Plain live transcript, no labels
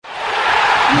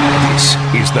This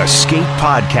is the Skate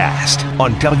Podcast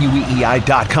on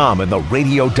WEEI.com and the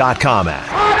radio.com app.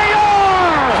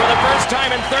 For the first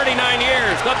time in 39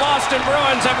 years, the Boston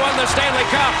Bruins have won the Stanley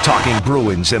Cup. Talking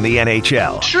Bruins and the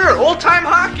NHL. Sure, old-time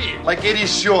hockey. Like Eddie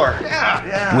Shore.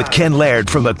 Yeah. With Ken Laird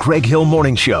from the Greg Hill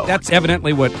Morning Show. That's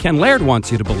evidently what Ken Laird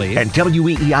wants you to believe. And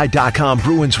WEEI.com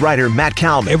Bruins writer Matt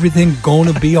Kalman. Everything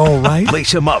gonna be all right?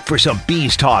 Lace him up for some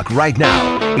Bees talk right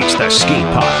now. It's the Skate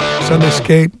Pod. Sunday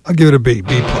skate, I'll give it a B+.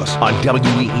 On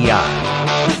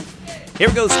WEEI. Here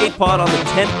we go, Skate Pod on the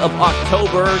 10th of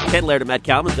October. Ken Laird and Matt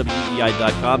Kalman,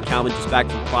 WEEI.com. Kalman just back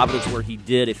from Providence where he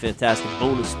did a fantastic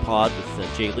bonus pod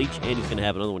with Jay Leach, and he's going to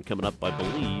have another one coming up, I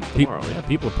believe, tomorrow.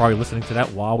 People are probably listening to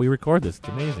that while we record this. It's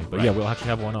amazing. But yeah, we'll actually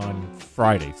have one on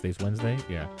Friday. Today's Wednesday.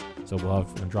 Yeah. So we'll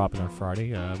have one dropping on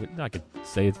Friday. I could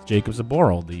say it's Jacob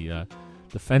Zaboral, the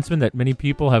defenseman that many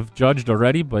people have judged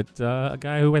already, but a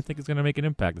guy who I think is going to make an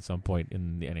impact at some point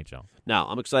in the NHL. Now,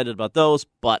 I'm excited about those,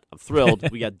 but I'm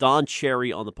thrilled. We got Don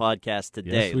Cherry on the podcast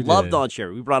today. Yes, we Love did. Don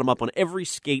Cherry. We brought him up on every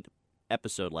skate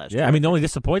episode last year. Yeah, I mean, the only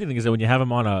disappointing thing is that when you have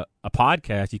him on a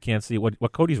podcast, you can't see what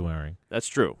coat he's wearing. That's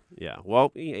true. Yeah.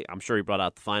 Well, I'm sure he brought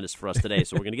out the finest for us today,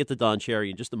 so we're going to get to Don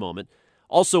Cherry in just a moment.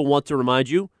 Also want to remind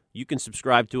you, you can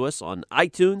subscribe to us on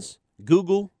iTunes,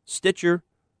 Google, Stitcher,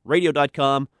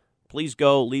 radio.com. Please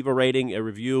go leave a rating, a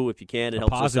review if you can. It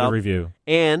helps us out. Positive review.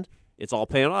 And it's all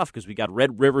paying off because we got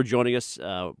Red River joining us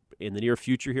in the near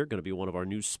future here. Going to be one of our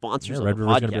new sponsors. Yeah, on Red the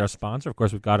River's podcast. going to be our sponsor. Of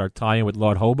course, we've got our tie-in with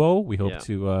Lord Hobo. We hope Yeah.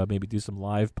 to maybe do some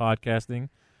live podcasting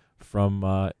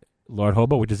from Lord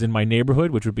Hobo, which is in my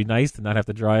neighborhood, which would be nice to not have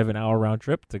to drive an hour round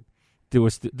trip to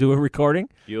do a recording.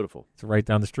 Beautiful. It's right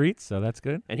down the street, so that's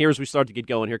good. And here, as we start to get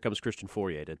going, here comes Christian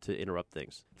Fourier to interrupt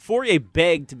things. Fourier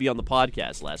begged to be on the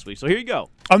podcast last week, so here you go.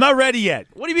 I'm not ready yet.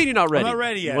 What do you mean you're not ready? I'm not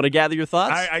ready yet. You want to gather your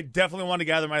thoughts? I definitely want to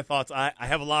gather my thoughts. I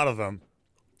have a lot of them.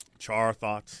 Char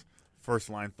thoughts, first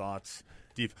line thoughts,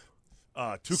 deep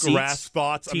Tuukka Rask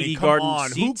thoughts. I TD mean, come Garden on.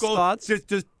 Who Seats goes? thoughts?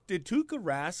 Did Tuukka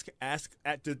Rask ask?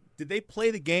 Did they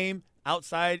play the game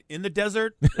outside in the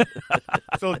desert?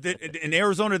 So in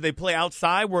Arizona, did they play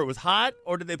outside where it was hot,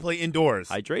 or did they play indoors?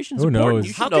 Hydration's Who important. knows?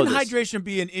 You should How know can this. hydration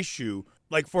be an issue?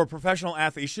 Like for a professional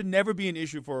athlete, it should never be an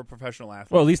issue for a professional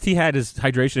athlete. Well, at least he had his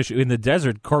hydration issue in the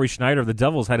desert. Corey Schneider of the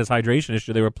Devils had his hydration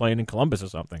issue. They were playing in Columbus or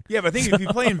something. Yeah, but I think if you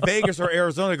play in Vegas or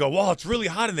Arizona, you go, well, it's really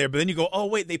hot in there. But then you go, oh,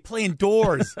 wait, they play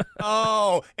indoors.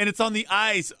 Oh, and it's on the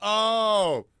ice.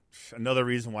 Oh. Another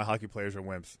reason why hockey players are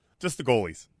wimps. Just the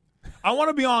goalies. I want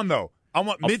to be on, though. I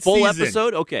want A mid-season. full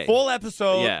episode? Okay. Full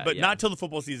episode, Yeah, but yeah. not till the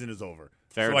football season is over.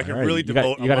 Fair so enough. I can All right, really you got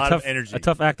devote a a lot tough, of energy. a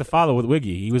tough act to follow with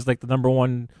Wiggy. He was like the number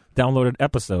one downloaded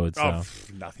episode. So. Oh,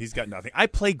 nothing. He's got nothing. I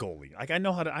play goalie. Like I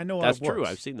know how That's it works. true.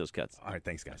 I've seen those cuts. All right,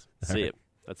 thanks, guys. See it.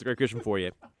 That's the great Christian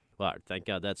Fourier. Well, thank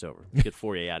God that's over. Let's get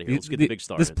Fourier out of here. Let's get the big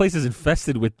star This in. place is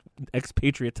infested with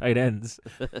expatriate tight ends.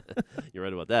 You're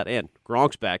right about that. And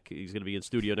Gronk's back. He's going to be in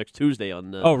studio next Tuesday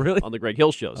on Oh, really? on the Greg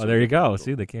Hill Show. Oh, there you go.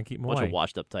 See, they can't keep him bunch away. of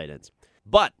washed-up tight ends.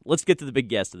 But let's get to the big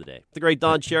guest of the day. The great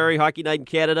Don Cherry, Hockey Night in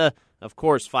Canada. Of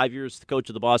course, 5 years the coach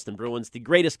of the Boston Bruins. The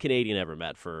greatest Canadian ever,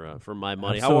 Matt, for my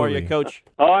money. How are you, Absolutely. Coach?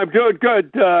 Oh, I'm doing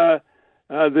good. The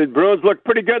Bruins looked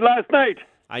pretty good last night.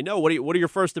 I know. What are your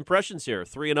first impressions here?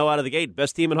 3-0 out of the gate.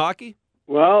 Best team in hockey?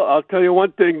 Well, I'll tell you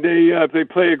one thing. They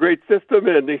play a great system,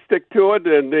 and they stick to it,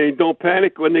 and they don't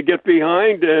panic when they get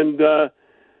behind, and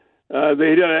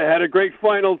they had a great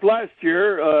finals last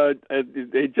year.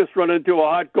 They just run into a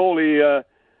hot goalie.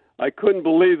 I couldn't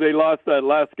believe they lost that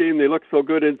last game. They looked so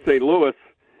good in St. Louis.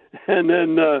 And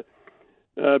then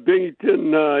Binghamton,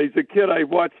 he's a kid. I've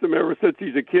watched him ever since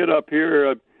he's a kid up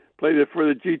here. Played it for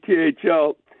the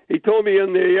GTHL. He told me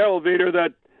in the elevator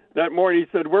that morning,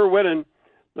 he said, we're winning.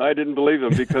 I didn't believe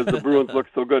him because the Bruins look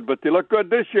so good, but they look good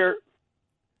this year.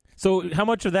 So how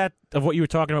much of what you were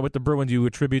talking about with the Bruins do you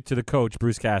attribute to the coach,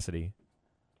 Bruce Cassidy?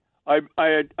 I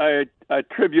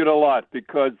attribute a lot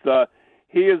because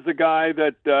he is the guy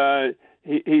that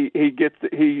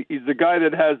he's the guy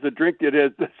that has the drink that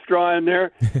has the straw in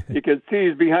there. You can see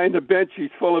he's behind the bench.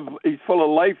 He's full of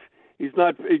life. He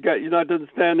doesn't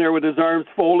stand there with his arms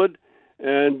folded.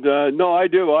 And no, I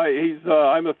do.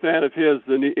 I'm a fan of his,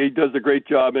 and he does a great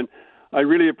job. And I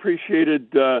really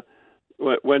appreciated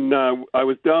when I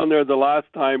was down there the last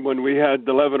time when we had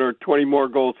 11 or 20 more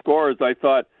goal scorers. I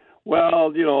thought,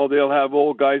 well, they'll have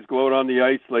old guys go out on the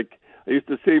ice. Like I used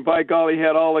to say, by golly,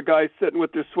 had all the guys sitting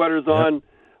with their sweaters on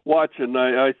watching.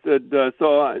 I said,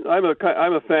 so I'm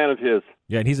a fan of his.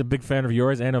 Yeah, and he's a big fan of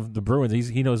yours and of the Bruins.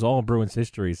 He knows all Bruins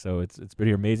history, so it's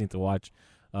pretty amazing to watch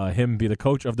him be the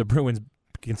coach of the Bruins,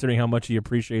 considering how much he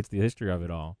appreciates the history of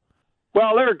it all.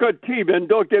 Well, they're a good team, and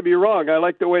don't get me wrong. I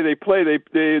like the way they play.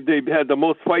 They had the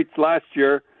most fights last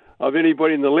year of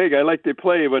anybody in the league. I like they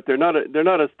play, but they're not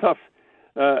as tough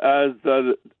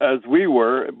as we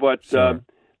were. But Sure.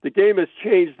 The game has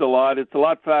changed a lot. It's a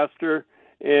lot faster,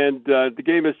 and the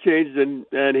game has changed, and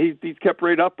he's kept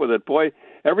right up with it. Boy,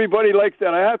 everybody likes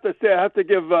that. I have to say, I have to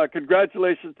give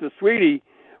congratulations to Sweetie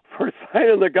for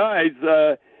signing the guys.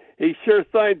 He sure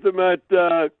signs them at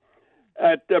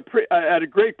a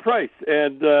great price.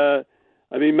 And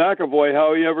I mean, McAvoy,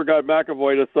 how he ever got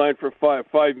McAvoy to sign for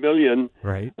 $5 million?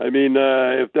 Right. I mean,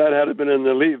 if that had been in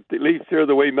the Leafs here,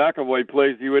 the way McAvoy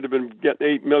plays, he would have been getting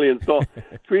 $8 million. So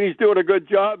Sweeney's doing a good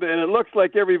job, and it looks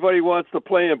like everybody wants to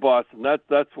play in Boston.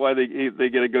 That's why they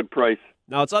get a good price.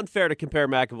 Now, it's unfair to compare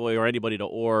McAvoy or anybody to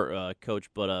Orr, Coach,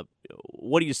 but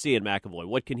what do you see in McAvoy?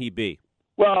 What can he be?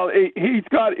 Well, he's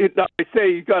got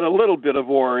a little bit of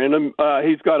Orr in him.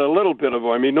 He's got a little bit of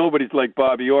Orr. I mean, nobody's like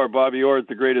Bobby Orr. Bobby Orr is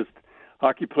the greatest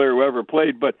hockey player who ever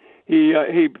played, but he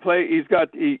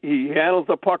handles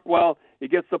the puck well. He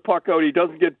gets the puck out. He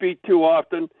doesn't get beat too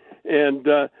often, and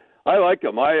I like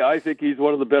him. I think he's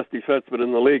one of the best defensemen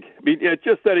in the league. I mean, it's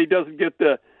just that he doesn't get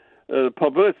the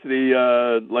publicity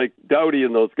like Doughty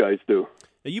and those guys do.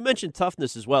 Now, you mentioned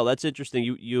toughness as well. That's interesting.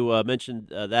 You mentioned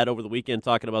that over the weekend,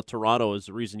 talking about Toronto as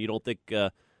the reason you don't think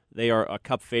they are a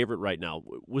Cup favorite right now.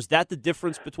 Was that the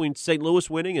difference between St. Louis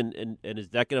winning, and is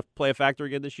that going to play a factor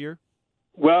again this year?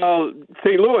 Well,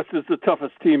 St. Louis is the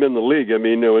toughest team in the league. I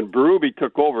mean, when Berube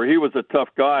took over, he was a tough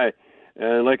guy.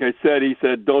 And like I said, he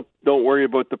said, don't worry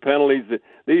about the penalties.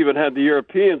 They even had the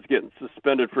Europeans getting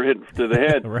suspended for hitting to the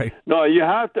head. Right. No, you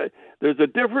have to. There's a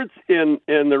difference in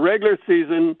the regular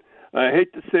season. I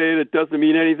hate to say it doesn't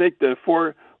mean anything. The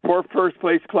four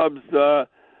first-place clubs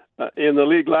in the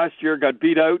league last year got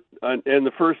beat out in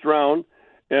the first round.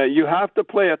 You have to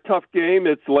play a tough game.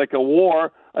 It's like a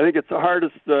war. I think it's the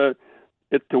hardest to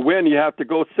win. You have to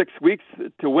go 6 weeks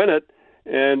to win it.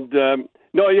 And,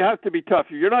 no, you have to be tough.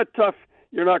 If you're not tough,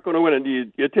 you're not going to win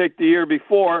it. You take the year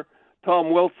before,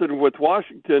 Tom Wilson with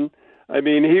Washington. I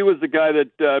mean, he was the guy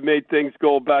that made things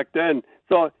go back then.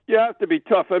 So you have to be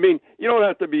tough. I mean, you don't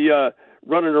have to be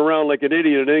running around like an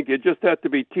idiot. I think you just have to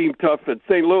be team tough. And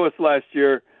St. Louis last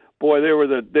year, boy, they were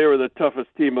the toughest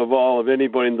team of all of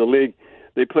anybody in the league.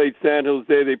 They played San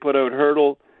Jose. They put out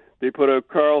Hertl. They put out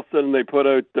Carlson. They put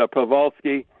out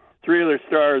Pavelski. Three of their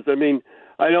stars. I mean,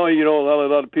 I know a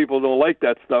lot of people don't like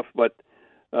that stuff, but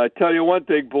I tell you one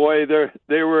thing, boy,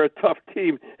 they were a tough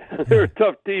team. They're a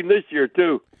tough team this year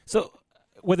too. So,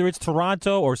 whether it's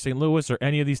Toronto or St. Louis or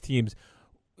any of these teams,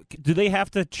 do they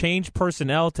have to change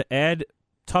personnel to add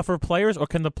tougher players, or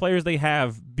can the players they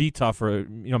have be tougher?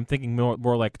 You know, I'm thinking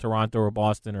more like Toronto or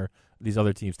Boston or these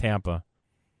other teams, Tampa.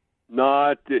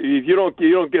 Not if you don't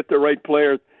get the right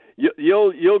players.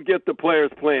 You'll get the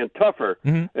players playing tougher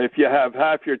if you have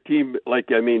half your team.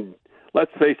 Like, I mean,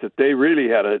 let's face it, they really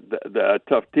had a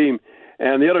tough team,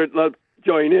 and the other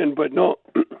join in. But no,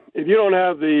 if you don't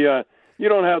have the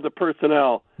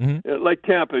personnel, like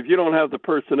Tampa, if you don't have the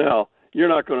personnel, you're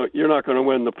not going to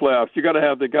win the playoffs. You got to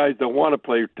have the guys that want to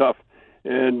play tough,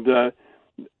 and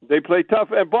they play tough.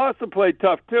 And Boston played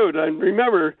tough too. And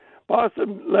remember,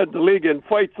 Boston led the league in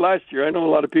fights last year. I know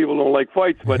a lot of people don't like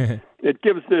fights, but it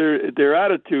gives their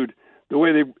attitude the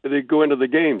way they go into the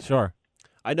game. Sure.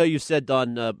 I know you said,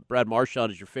 Don, Brad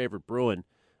Marchand is your favorite Bruin.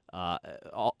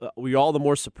 Were you all the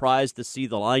more surprised to see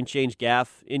the line change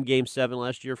gaff in Game 7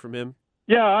 last year from him?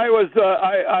 Yeah, I was.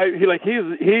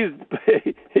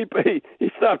 He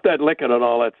stopped that licking and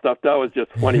all that stuff. That was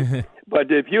just funny.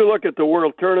 But if you look at the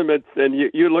World Tournaments and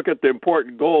you look at the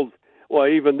important goals, well,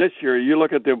 even this year, you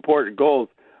look at the important goals,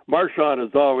 Marchand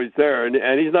is always there,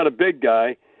 and he's not a big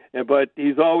guy, but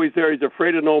he's always there. He's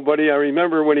afraid of nobody. I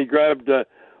remember when he grabbed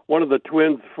one of the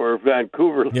Twins for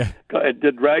Vancouver,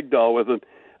 did ragdoll with him.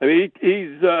 I mean,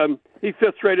 he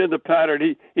fits right in the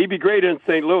pattern. He'd be great in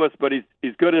St. Louis, but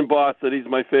he's good in Boston.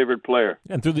 He's my favorite player.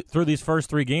 And through these first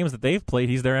 3 games that they've played,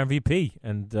 he's their MVP,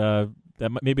 and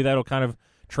maybe that'll kind of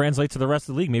translate to the rest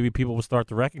of the league. Maybe people will start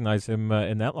to recognize him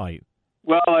in that light.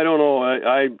 Well, I don't know.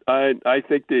 I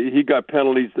think that he got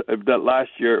penalties that last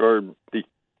year or the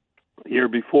year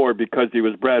before because he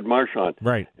was Brad Marchand.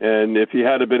 Right. And if he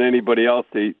had been anybody else,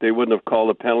 they wouldn't have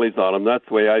called the penalties on him. That's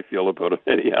the way I feel about him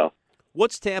anyhow.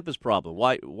 What's Tampa's problem?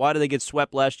 Why did they get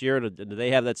swept last year, and do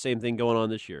they have that same thing going on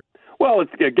this year? Well,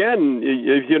 it's again,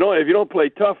 if you don't play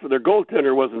tough, their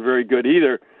goaltender wasn't very good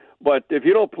either. But if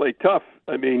you don't play tough,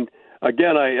 I mean,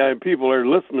 again, I people are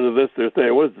listening to this. They're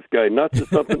saying, "What is this guy nuts or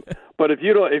something?" But if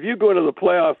you go into the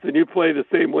playoffs and you play the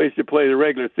same way as you play the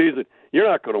regular season, you're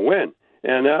not going to win.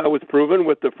 And that was proven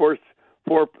with the first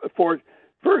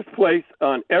first place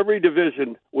on every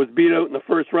division was beat out in the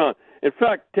first round. In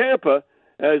fact, Tampa,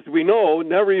 as we know,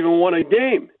 never even won a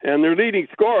game, and their leading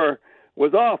scorer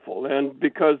was awful. And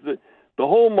because the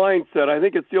whole mindset, I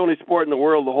think it's the only sport in the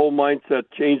world, the whole mindset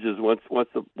changes once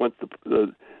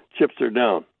the chips are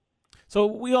down. So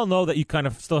we all know that you kind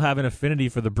of still have an affinity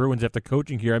for the Bruins after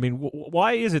coaching here. I mean,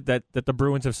 why is it that the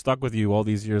Bruins have stuck with you all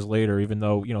these years later, even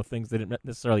though things didn't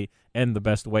necessarily end the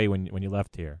best way when you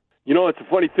left here? It's a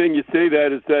funny thing you say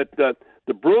that is that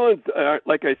the Bruins,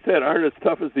 like I said, aren't as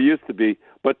tough as they used to be,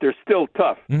 but they're still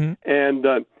tough. Mm-hmm.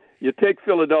 And you take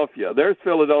Philadelphia. There's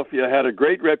Philadelphia had a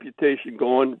great reputation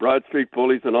going, Broad Street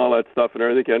Bullies and all that stuff and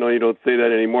everything. I know you don't say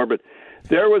that anymore, but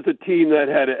there was a team that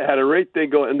had a great thing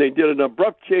going, and they did an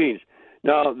abrupt change.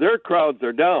 Now their crowds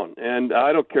are down, and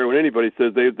I don't care what anybody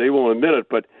says; they won't admit it.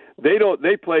 But they don't.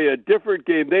 They play a different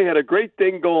game. They had a great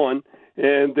thing going,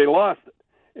 and they lost it.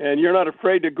 And you're not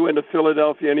afraid to go into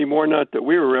Philadelphia anymore. Not that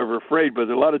we were ever afraid, but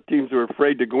a lot of teams were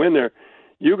afraid to go in there.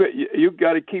 You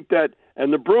got to keep that.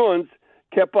 And the Bruins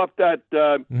kept up that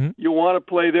you want to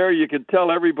play there. You can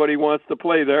tell everybody wants to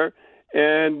play there,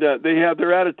 and they have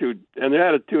their attitude. And their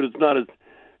attitude is not as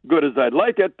good as I'd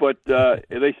like it, but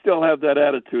they still have that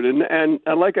attitude. And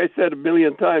like I said a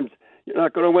million times, you're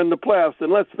not going to win the playoffs.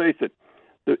 And let's face it,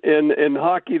 in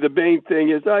hockey, the main thing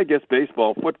is, I guess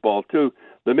baseball, football too,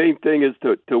 the main thing is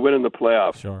to win in the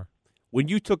playoffs. Sure. When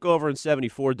you took over in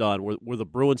 '74, Don, were the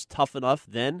Bruins tough enough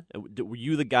then? Were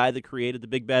you the guy that created the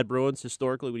big bad Bruins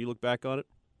historically when you look back on it?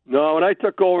 No, when I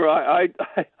took over, I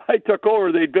took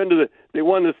over. They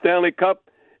won the Stanley Cup,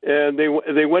 and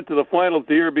they went to the finals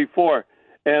the year before.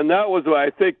 And that was why I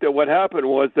think that what happened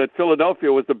was that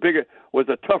Philadelphia was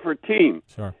a tougher team.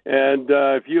 Sure. And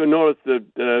if you noticed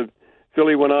that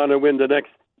Philly went on to win the next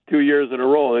 2 years in a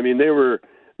row. I mean, they were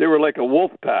like a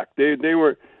wolf pack.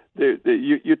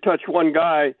 You touch one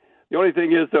guy. The only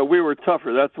thing is that we were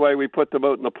tougher. That's why we put them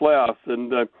out in the playoffs.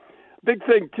 And big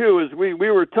thing too is we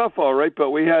were tough, all right,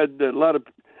 but we had a lot of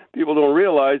people don't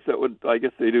realize that. I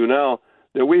guess they do now,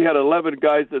 that we had 11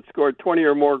 guys that scored 20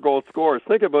 or more goal scorers.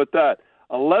 Think about that.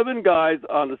 11 guys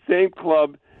on the same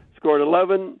club scored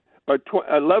 11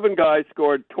 guys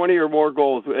scored 20 or more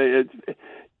goals.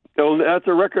 That's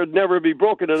a record never be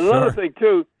broken. And another thing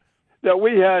too, that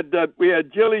we had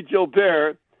Gilly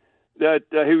Gilbert,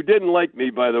 who didn't like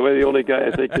me, by the way. The only guy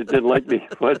I think that didn't like me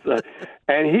was,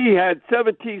 and he had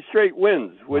 17 straight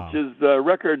wins, which is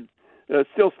record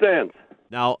still stands.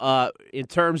 Now, in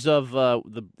terms of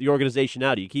the organization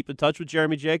now, do you keep in touch with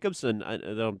Jeremy Jacobs and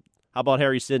how about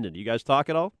Harry Sinden? Do you guys talk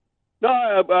at all?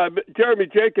 No, Jeremy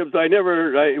Jacobs, when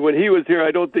he was here,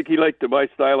 I don't think he liked my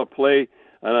style of play.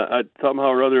 Somehow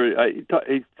or other,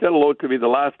 he said hello to me the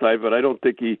last time, but I don't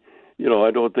think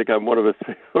I don't think I'm one of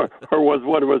his, or was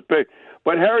one of his big.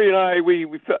 But Harry and I, we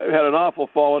had an awful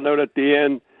falling out at the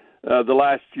end the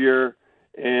last year.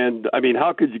 And, I mean,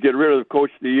 how could you get rid of the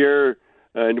coach of the year?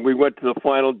 And we went to the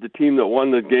final. The team that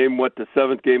won the game went to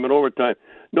seventh game in overtime.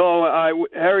 No,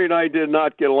 Harry and I did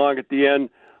not get along at the end.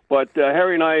 But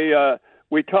Harry and I,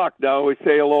 we talk now. We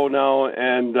say hello now,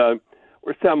 and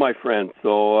we're semi-friends.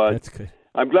 So that's good.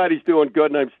 I'm glad he's doing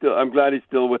good, and I'm glad he's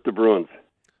still with the Bruins.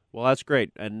 Well, that's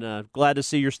great, and glad to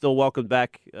see you're still welcome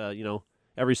back.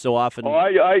 Every so often. Oh,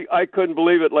 I couldn't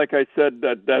believe it. Like I said,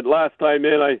 that last time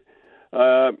in,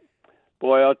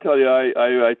 I'll tell you,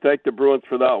 I thank the Bruins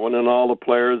for that one and all the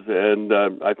players, and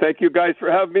I thank you guys for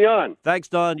having me on. Thanks,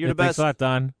 Don. You're the best. Thanks a lot,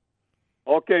 Don.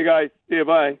 Okay, guys. See you.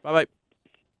 Bye. Bye-bye.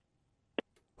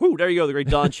 Whew, there you go, the great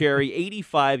Don Cherry,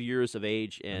 85 years of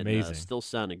age, and still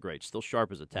sounding great, still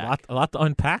sharp as a tack. A lot to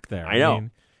unpack there. I know.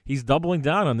 Mean, he's doubling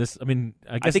down on this. I mean,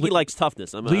 I think he likes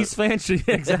toughness. Leafs fans should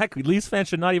Leafs fans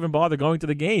should not even bother going to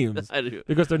the games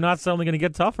because they're not suddenly going to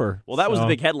get tougher. Well, that was the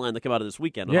big headline that came out of this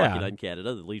weekend on Hockey Night in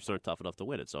Canada. The Leafs aren't tough enough to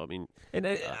win it. So I mean, and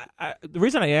the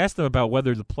reason I asked them about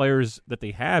whether the players that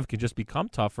they have can just become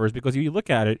tougher is because if you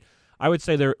look at it, I would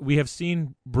say we have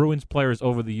seen Bruins players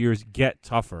over the years get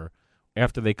tougher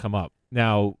after they come up.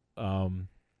 Now,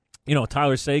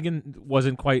 Tyler Seguin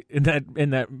wasn't quite in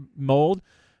that mold.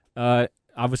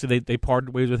 Obviously, they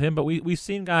parted ways with him, but we've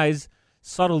seen guys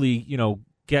subtly,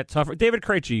 get tougher. David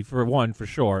Krejci, for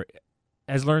sure,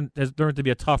 has learned to be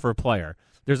a tougher player.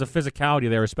 There's a physicality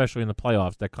there, especially in the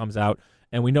playoffs, that comes out.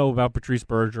 And we know about Patrice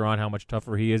Bergeron, how much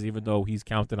tougher he is, even though he's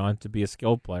counted on to be a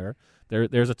skilled player.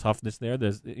 There's a toughness there.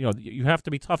 There's you have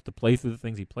to be tough to play through the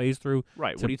things he plays through.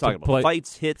 Right. What are you talking about?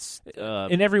 Fights, hits,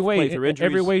 in every way,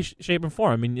 shape, and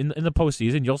form. I mean, in the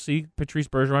postseason, you'll see Patrice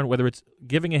Bergeron, whether it's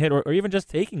giving a hit or even just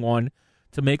taking one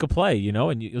to make a play,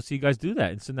 and you'll see guys do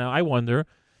that. And so now I wonder,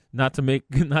 not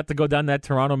to go down that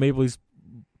Toronto Maple Leafs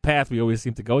path we always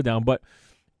seem to go down, but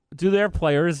do their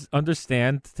players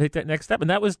understand to take that next step? And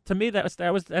that was, to me, that's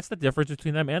the difference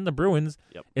between them and the Bruins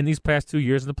in these past 2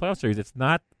 years in the playoff series. It's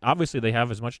not, obviously they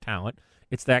have as much talent.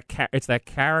 It's that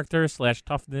character /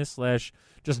 toughness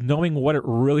 / just knowing what it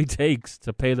really takes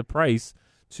to pay the price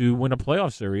to win a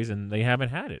playoff series, and they haven't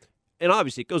had it. And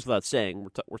obviously, it goes without saying,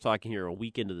 we're talking here a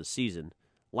week into the season.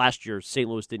 Last year, St.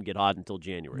 Louis didn't get hot until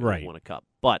January. Right. They won a cup.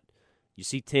 But you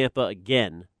see Tampa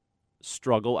again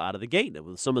struggle out of the gate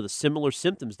with some of the similar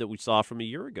symptoms that we saw from a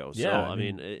year ago. So, Yeah, I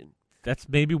mean that's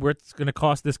maybe where it's going to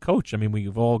cost this coach. I mean,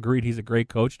 we've all agreed he's a great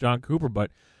coach, John Cooper,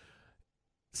 but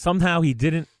somehow he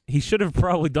didn't. He should have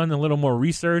probably done a little more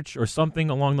research or something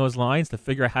along those lines to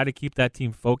figure out how to keep that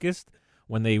team focused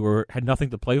when they had nothing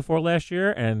to play for last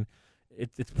year. And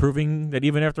it's proving that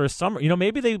even after a summer,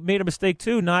 maybe they made a mistake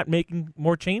too, not making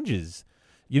more changes.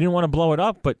 You didn't want to blow it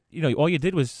up, but all you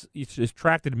did was you just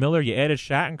tracted Miller. You added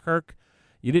Shattenkirk.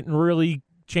 You didn't really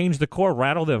change the core,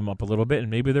 rattle them up a little bit, and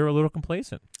maybe they're a little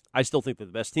complacent. I still think they're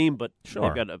the best team, but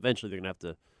sure. Eventually they're going to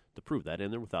have to prove that,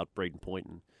 and they're without Braden Point,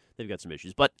 and they've got some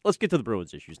issues. But let's get to the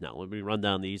Bruins issues now. Let me run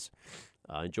down these.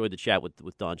 Enjoyed the chat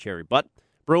with Don Cherry. But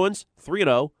Bruins,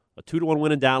 3-0, a 2-1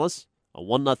 win in Dallas, a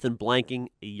 1-0 blanking,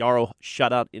 a Yarrow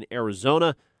shutout in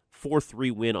Arizona,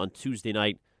 4-3 win on Tuesday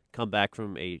night, come back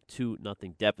from a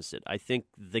 2-0 deficit. I think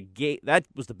that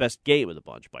was the best game of the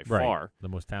bunch by far. The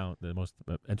most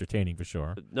entertaining for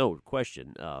sure. No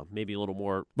question. Maybe a little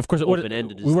more of course,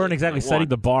 open-ended. We weren't exactly setting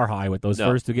the bar high with those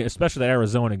first two games, especially that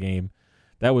Arizona game.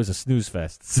 That was a snooze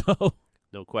fest. So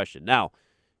no question. Now,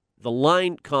 the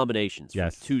line combinations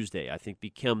yes. from Tuesday, I think,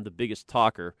 become the biggest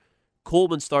talker.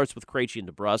 Coleman starts with Krejci and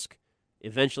DeBrusk,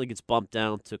 eventually gets bumped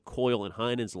down to Coyle and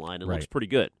Heinen's line, and looks pretty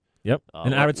good. Yep,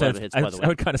 and I would say I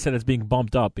would kind of say it's being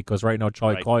bumped up because right now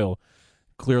Charlie Coyle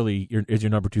clearly is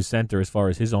your number 2 center as far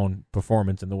as his own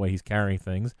performance and the way he's carrying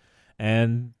things,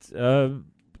 and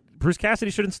Bruce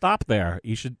Cassidy shouldn't stop there.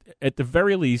 He should, at the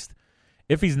very least,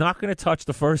 if he's not going to touch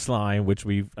the first line, which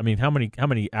how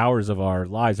many hours of our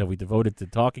lives have we devoted to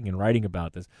talking and writing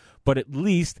about this? But at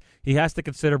least he has to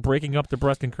consider breaking up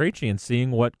DeBrusk and Krejci and seeing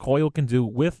what Coyle can do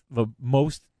with the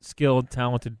most skilled,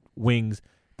 talented wings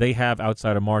they have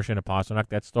outside of Marchand and Pastrnak.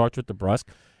 That starts with DeBrusk.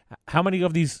 How many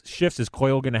of these shifts is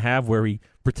Coyle going to have where he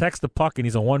protects the puck and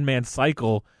he's a one-man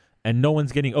cycle and no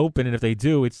one's getting open, and if they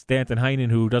do, it's Danton Heinen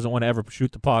who doesn't want to ever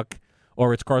shoot the puck,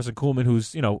 or it's Carson Kuhlman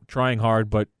who's trying hard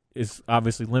but is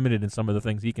obviously limited in some of the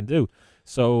things he can do.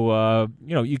 So,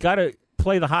 you got to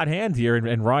play the hot hand here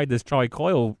and ride this Charlie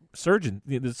Coyle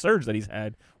the surge that he's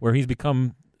had where he's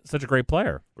become such a great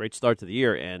player. Great start to the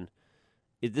year, and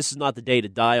this is not the day to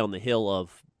die on the hill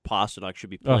of Pastrnak should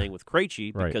be playing with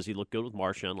Krejci because he looked good with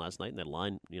Marchand last night, and that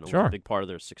line was a big part of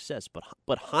their success.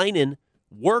 But Heinen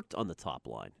worked on the top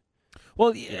line.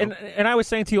 Well, and I was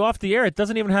saying to you off the air, it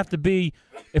doesn't even have to be,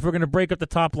 if we're going to break up the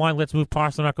top line, let's move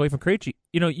Pastrnak away from Krejci.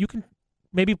 You can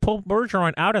maybe pull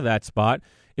Bergeron out of that spot.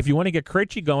 If you want to get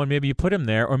Krejci going, maybe you put him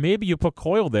there, or maybe you put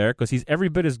Coyle there because he's every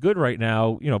bit as good right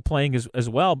now, playing as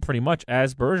well pretty much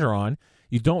as Bergeron.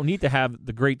 You don't need to have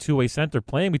the great two-way center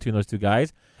playing between those two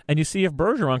guys, and you see if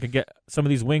Bergeron can get some of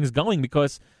these wings going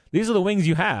because these are the wings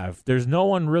you have. There's no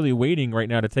one really waiting right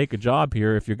now to take a job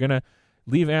here. If you're going to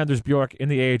leave Anders Bjork in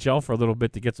the AHL for a little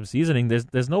bit to get some seasoning,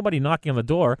 there's nobody knocking on the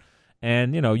door,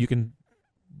 and you can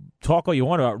talk all you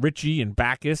want about Ritchie and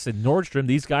Backus and Nordstrom.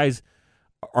 These guys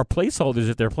are placeholders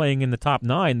if they're playing in the top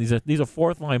 9. These are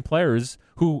fourth-line players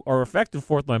who are effective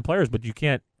fourth-line players, but you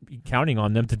can't be counting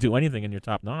on them to do anything in your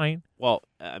top 9. Well,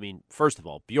 first of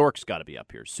all, Bjork's got to be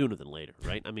up here sooner than later,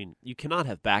 right? You cannot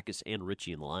have Backus and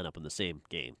Ritchie in the lineup in the same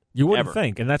game. You wouldn't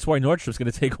think, and that's why Nordstrom's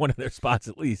going to take one of their spots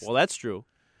at least. Well, that's true,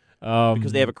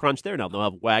 because they have a crunch there now. They'll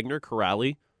have Wagner,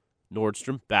 Corrali,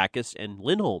 Nordstrom, Backus, and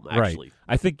Lindholm, actually. Right.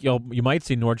 I think you might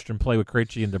see Nordstrom play with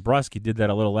Krejci and DeBrusk. He did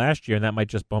that a little last year, and that might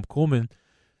just bump Kuhlman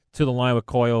to the line with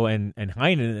Coyle and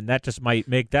Heinen, and that just might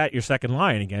make that your second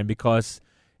line again. Because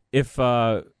if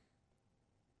that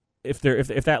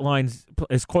line's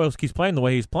as Coyle keeps playing the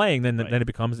way he's playing, then it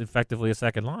becomes effectively a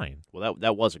second line. Well,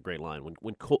 that was a great line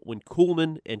when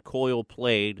Kuhlman and Coyle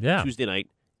played Tuesday night,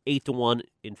 8-1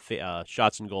 in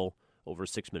shots and goal over a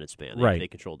 6-minute span. They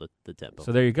controlled the tempo.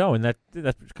 So there you go, and that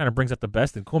kind of brings up the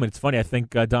best in Kuhlman. It's funny. I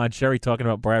think Don Cherry talking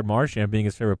about Brad Marchand being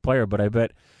his favorite player, but I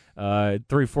bet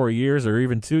 3-4 years or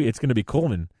even 2, it's going to be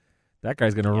Kuhlman. That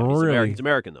guy's going to really. He's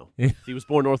American though. If he was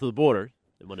born north of the border,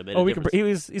 it would have made a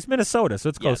difference. He's Minnesota, so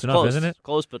it's close enough, close, isn't it?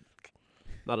 Close, but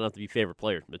not enough to be favorite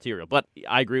player material. But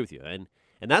I agree with you, and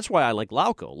that's why I like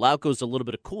Lauko. Lauko's a little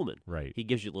bit of Kuhlman. Right. He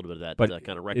gives you a little bit of that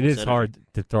kind of reckless it is energy. hard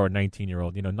to throw a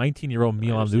 19-year-old. 19-year-old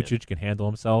Milan Lucic can handle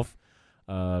himself.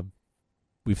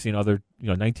 we've seen other,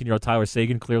 19-year-old Tyler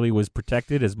Seguin clearly was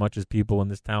protected as much as people in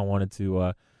this town wanted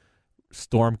to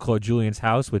storm Claude Julien's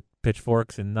house with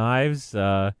pitchforks and knives.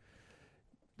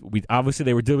 Obviously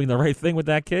they were doing the right thing with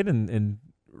that kid and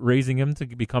raising him to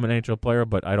become an NHL player,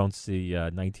 but I don't see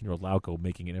 19-year-old Lauko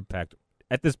making an impact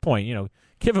at this point.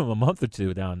 Give him a month or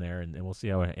two down there, and we'll see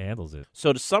how he handles it.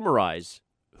 So to summarize,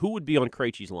 who would be on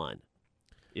Krejci's line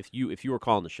if you were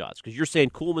calling the shots? Because you're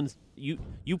saying Kuhlman's you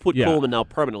put Kuhlman now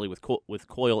permanently with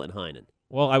Coyle and Heinen.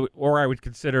 Well, I would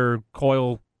consider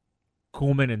Coyle,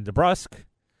 Kuhlman, and DeBrusk,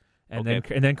 and then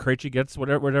Krejci gets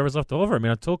whatever's left over. I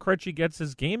mean, until Krejci gets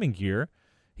his gaming gear,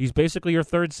 he's basically your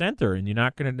third center, and you're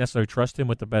not going to necessarily trust him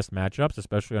with the best matchups,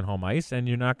 especially on home ice, and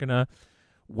you're not going to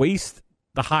waste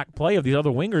the hot play of these other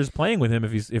wingers playing with him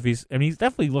if he's. I mean, he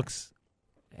definitely looks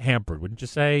hampered, wouldn't you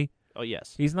say? Oh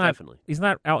yes, he's not. Definitely. He's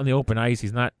not out in the open ice.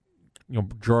 He's not,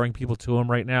 drawing people to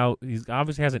him right now. He's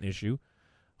obviously has an issue.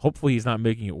 Hopefully, he's not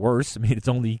making it worse. I mean, it's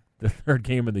only the third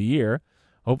game of the year.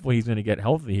 Hopefully, he's going to get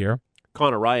healthy here.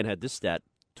 Connor Ryan had this stat: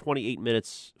 28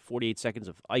 minutes, 48 seconds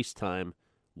of ice time.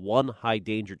 One high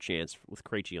danger chance with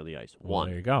Krejci on the ice. Well, One.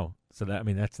 there you go. So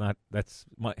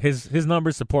his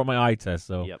numbers support my eye test.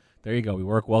 So There you go. We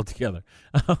work well together.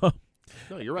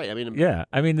 No, you're right. I mean, yeah.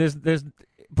 I mean,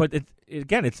 but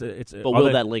it's. But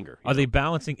will that linger? Are they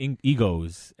balancing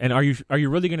egos? And are you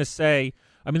really going to say?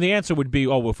 I mean, the answer would be,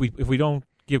 if we don't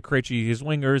give Krejci his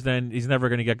wingers, then he's never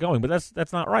going to get going. But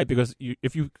that's not right, because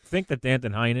if you think that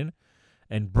Danton Heinen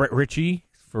and Brett Ritchie,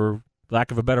 for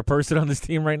lack of a better person on this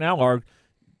team right now, are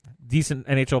decent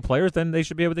NHL players, then they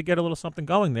should be able to get a little something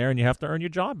going there, and you have to earn your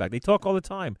job back. They talk all the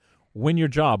time, win your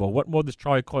job. Or what more does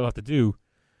Charlie Coyle have to do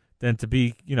than to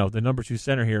be, the number 2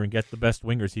 center here and get the best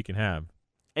wingers he can have?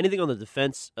 Anything on the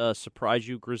defense surprise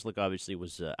you? Grzelcyk obviously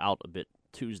was out a bit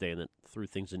Tuesday and then threw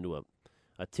things into a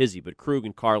tizzy, but Krug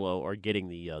and Carlo are getting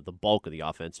the bulk of the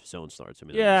offensive zone starts. I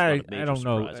mean, I don't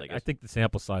know. Surprise, I think the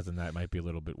sample size on that might be a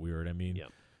little bit weird. I mean,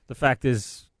 The fact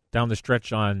is, down the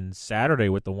stretch on Saturday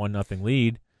with the 1-0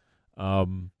 lead,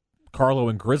 Carlo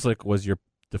and Grzelcyk was your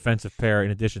defensive pair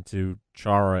in addition to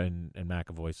Chara and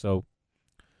McAvoy. So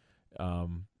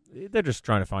they're just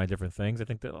trying to find different things. I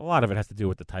think that a lot of it has to do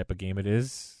with the type of game it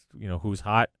is, who's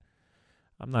hot.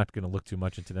 I'm not going to look too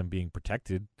much into them being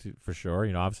protected for sure.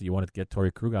 Obviously you wanted to get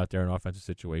Torrey Krug out there in an offensive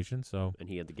situation. And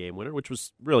he had the game winner, which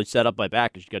was really set up by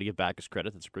Backes. You got to give Backes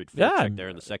credit. That's a great forecheck there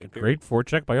in the second period. Great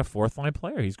forecheck by a fourth-line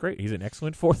player. He's great. He's an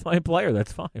excellent fourth-line player.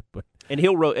 That's fine. And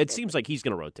it seems like he's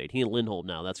going to rotate. He and Lindholm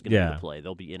now, that's going to be the play.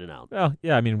 They'll be in and out. Well,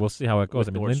 yeah, I mean, we'll see how it goes.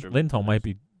 I mean, Lindholm might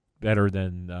be better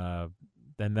than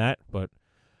that, but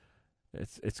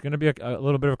it's going to be a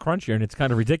little bit of a crunch here, and it's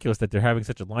kind of ridiculous that they're having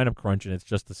such a lineup crunch, and it's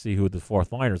just to see who the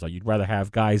fourth liners are. You'd rather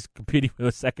have guys competing for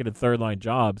the second and third line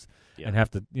jobs and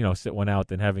have to sit one out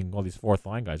than having all these fourth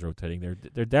line guys rotating.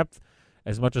 Their depth,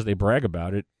 as much as they brag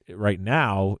about it right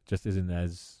now, just isn't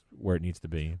as where it needs to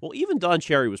be. Well, even Don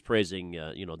Cherry was praising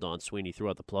Don Sweeney, threw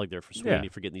out the plug there for Sweeney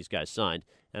for getting these guys signed,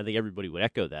 and I think everybody would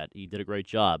echo that. He did a great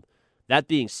job. That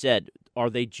being said, are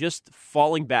they just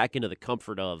falling back into the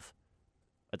comfort of,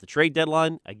 at the trade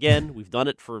deadline, again, we've done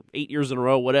it for 8 years in a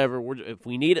row, whatever. If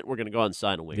we need it, we're going to go out and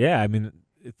sign a winger. Yeah, I mean,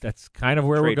 that's kind of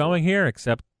where we're going here,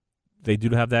 except they do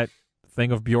have that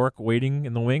thing of Bjork waiting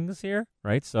in the wings here,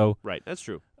 right? So, right, that's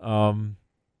true. I'm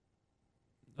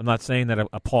not saying that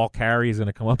a Paul Carey is going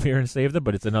to come up here and save them,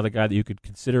 but it's another guy that you could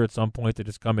consider at some point to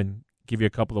just come and give you a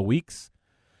couple of weeks.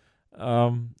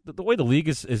 The way the league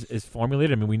is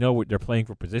formulated, I mean, we know what they're playing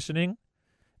for positioning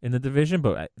in the division,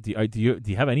 but do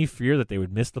you have any fear that they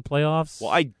would miss the playoffs?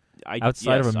 Well,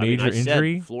 outside of a major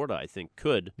injury, Florida, I think,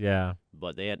 could. Yeah,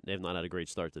 but they've not had a great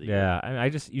start to the year. Yeah, I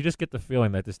mean, you just get the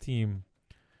feeling that this team,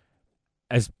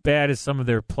 as bad as some of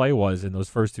their play was in those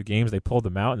first 2 games, they pulled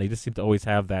them out, and they just seem to always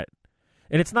have that.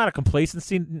 And it's not a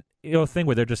complacency thing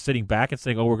where they're just sitting back and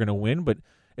saying, "Oh, we're going to win," but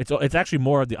it's actually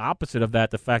more of the opposite of that.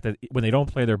 The fact that when they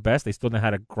don't play their best, they still know how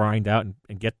to grind out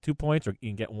and get 2 points or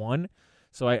even get 1.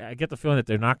 So I get the feeling that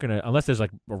they're not going to, unless there's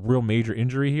like a real major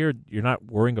injury here, you're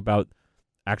not worrying about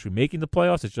actually making the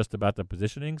playoffs. It's just about the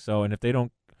positioning. So, and if they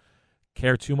don't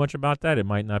care too much about that, it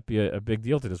might not be a big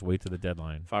deal to just wait to the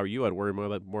deadline. If I were you, I'd worry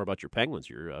more about your Penguins,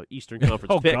 your Eastern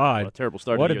Conference pick. God. What a terrible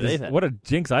start to the year they've had. What a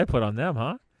jinx I put on them,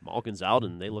 huh? Malkin's out,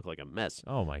 and they look like a mess.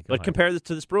 Oh, my God. But compare this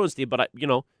to this Bruins team. But, I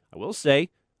will say,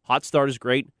 hot start is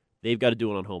great. They've got to do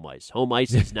it on home ice. Home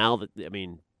ice is now,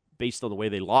 based on the way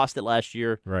they lost it last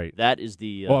year, right? That is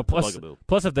the bugaboo.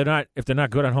 Plus, if they're not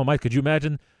good on home ice, could you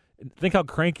imagine? Think how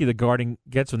cranky the Garden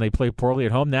gets when they play poorly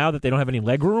at home. Now that they don't have any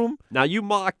leg room. Now you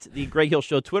mocked the Greg Hill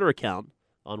Show Twitter account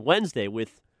on Wednesday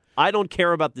with I don't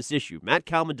care about this issue. Matt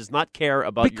Kalman does not care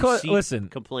about your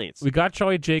seat complaints. We got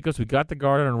Charlie Jacobs. We got the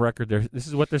Guardian on record. This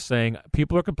is what they're saying.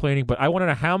 People are complaining, but I want to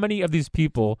know how many of these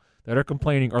people that are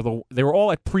complaining they were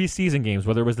all at preseason games,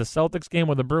 whether it was the Celtics game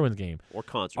or the Bruins game. Or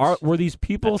concerts. Were these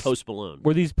people Post Malone.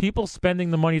 Were these people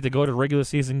spending the money to go to regular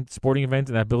season sporting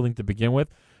events in that building to begin with?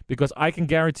 Because I can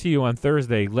guarantee you on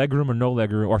Thursday, legroom or no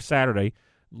legroom, or Saturday,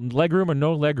 legroom or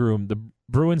no legroom, the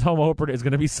Bruins home opener is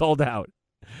going to be sold out.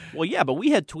 Well, yeah, but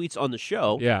we had tweets on the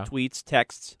show. Yeah. Tweets,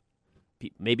 texts,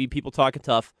 maybe people talking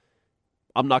tough.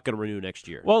 I'm not going to renew next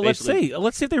year. Well, basically.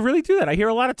 Let's see if they really do that. I hear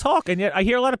a lot of talk, and yet I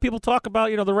hear a lot of people talk about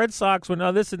the Red Sox when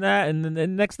this and that, and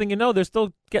then next thing you know, they're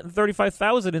still getting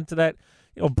 35,000 into that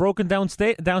broken down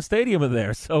stadium of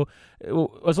there. So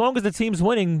as long as the team's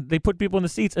winning, they put people in the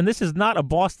seats, and this is not a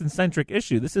Boston-centric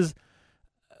issue. This is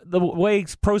the way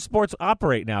pro sports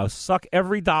operate now. Suck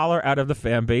every dollar out of the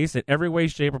fan base in every way,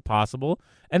 shape, or possible,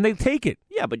 and they take it.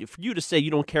 Yeah, but for you to say you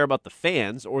don't care about the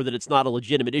fans or that it's not a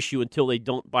legitimate issue until they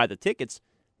don't buy the tickets,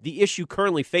 the issue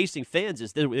currently facing fans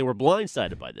is they were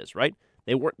blindsided by this, right?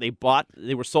 They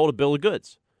were sold a bill of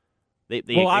goods. They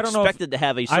expected to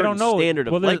have a certain standard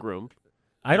of legroom.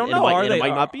 I don't know. It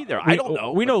might not be there. I don't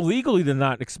know. We know legally they're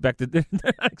not expected. They're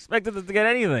not expected to get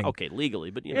anything. Okay,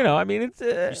 legally, but I mean, it's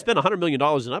you spend $100 million in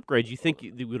upgrades. You think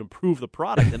you would improve the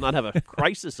product and not have a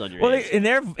crisis on your hands.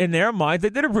 In their minds, they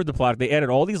did improve the product. They added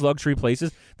all these luxury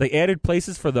places. They added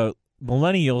places for the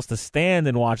millennials to stand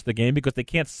and watch the game because they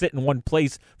can't sit in one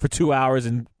place for 2 hours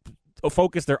and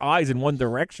focus their eyes in one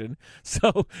direction.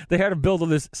 So they had to build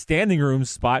this standing room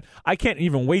spot. I can't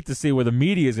even wait to see where the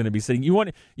media is going to be sitting. You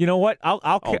know what?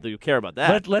 Do you care about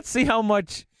that? Let's see how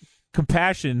much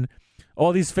compassion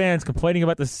all these fans complaining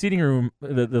about the seating room,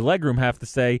 the leg room, have to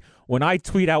say when I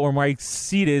tweet out where my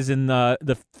seat is in the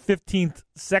 15th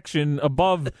section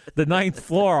above the 9th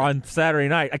floor on Saturday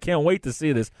night. I can't wait to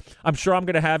see this. I'm sure I'm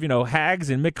going to have Hags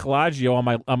and Mick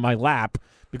Colaggio on my lap,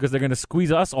 because they're going to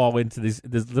squeeze us all into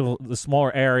the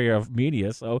smaller area of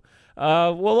media. So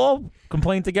we'll all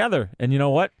complain together. And you know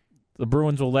what? The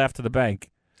Bruins will laugh to the bank.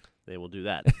 They will do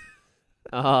that.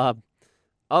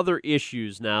 Other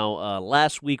issues now.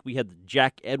 Last week we had the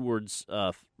Jack Edwards,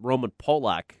 Roman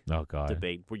Polak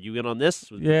debate. Were you in on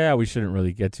this? Yeah, we shouldn't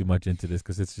really get too much into this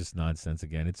because it's just nonsense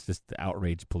again. It's just the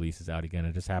outrage police is out again.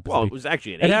 It just happens to be. It was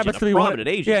actually an agent, a prominent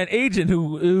agent. Yeah, an agent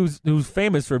who's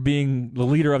famous for being the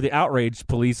leader of the outrage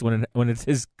police when it's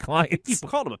his clients. People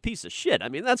called him a piece of shit. I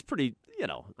mean, that's pretty,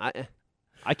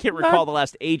 I can't recall the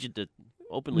last agent to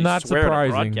openly swear at a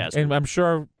broadcaster. And I'm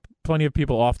sure plenty of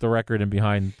people off the record and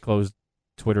behind closed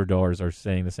Twitter doors are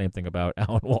saying the same thing about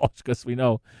Alan Walsh, because we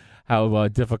know how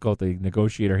difficult a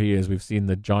negotiator he is. We've seen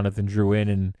the Jonathan Drouin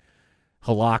and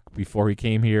Halak before he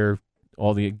came here,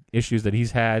 all the issues that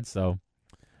he's had. So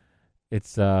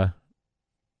it's not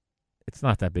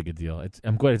that big a deal.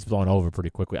 I'm glad it's blown over pretty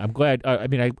quickly. I'm glad.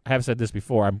 I have said this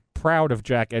before. I'm proud of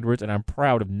Jack Edwards and I'm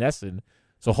proud of Nesson.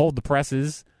 So hold the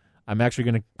presses. I'm actually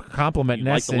going to compliment Nesson.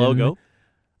 Like the logo?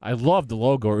 I love the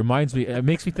logo. It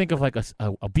makes me think of like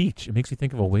a beach. It makes me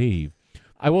think of a wave.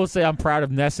 I will say I'm proud of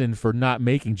Nesson for not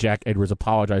making Jack Edwards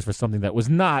apologize for something that was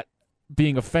not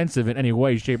being offensive in any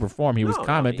way, shape, or form. He was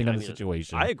commenting on the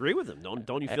situation. I agree with him.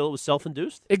 Don't you feel it was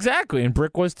self-induced? Exactly, and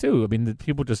Brick was too. I mean, the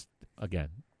people just, again,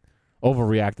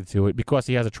 overreacted to it because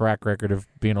he has a track record of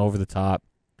being over the top.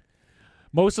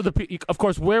 Most of the people, of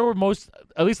course, at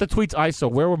least the tweets I saw,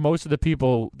 where were most of the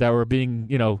people that were being,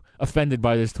 offended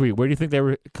by this tweet? Where do you think they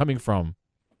were coming from?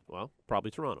 Well, probably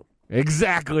Toronto.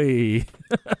 Exactly.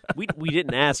 we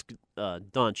didn't ask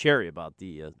Don Cherry about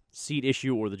the seat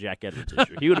issue or the Jack Edwards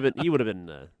issue. He would have been.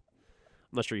 I'm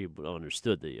not sure he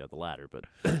understood the latter, but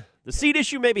the seat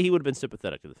issue, maybe he would have been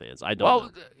sympathetic to the fans. I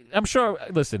don't know. I'm sure.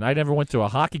 Listen, I never went to a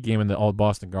hockey game in the old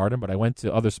Boston Garden, but I went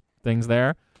to other things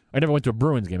there. I never went to a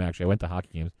Bruins game, actually. I went to hockey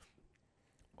games.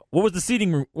 What was the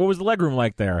seating room? What was the leg room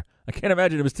like there? I can't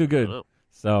imagine it was too good.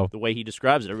 So the way he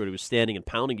describes it, everybody was standing and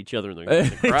pounding each other in the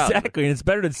crowd. Exactly, and it's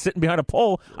better than sitting behind a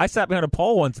pole. I sat behind a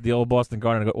pole once at the old Boston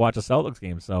Garden to watch a Celtics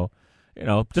game. So,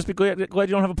 just be glad you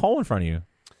don't have a pole in front of you.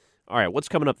 All right, what's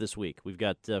coming up this week? We've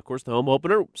got, of course, the home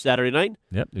opener Saturday night.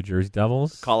 Yep, New Jersey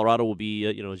Devils. Colorado will be,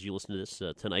 as you listen to this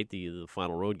tonight, the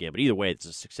final road game. But either way, it's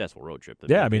a successful road trip.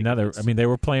 Yeah, they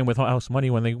were playing with house money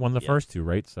when they won the first two,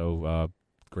 right? So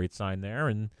great sign there.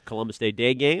 And Columbus Day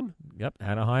game. Yep,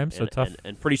 Anaheim. So tough.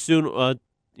 And pretty soon,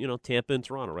 Tampa and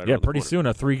Toronto, right? Yeah, pretty soon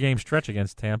a 3-game stretch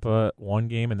against Tampa, 1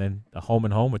 game, and then a home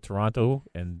and home with Toronto,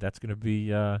 and that's going to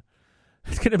be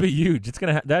it's going to be huge. That's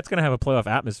going to have a playoff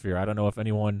atmosphere. I don't know if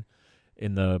anyone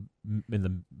in the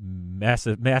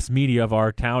mass media of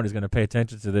our town is going to pay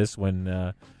attention to this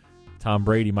when Tom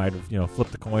Brady might have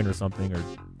flipped a coin or something or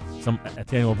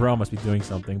Daniel Brown must be doing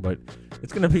something, but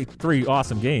it's going to be 3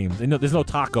 awesome games. There's no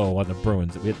Taco on the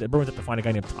Bruins. The Bruins have to find a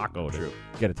guy named Taco to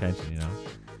get attention,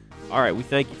 All right, we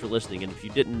thank you for listening. And if you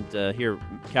didn't hear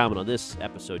Calvin on this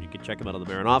episode, you can check him out on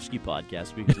the Marinofsky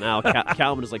podcast, because now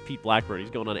Calvin is like Pete Blackburn. He's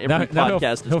going on every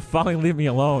podcast. He'll finally leave me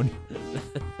alone.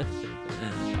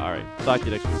 All right, talk to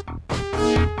you next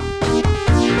week.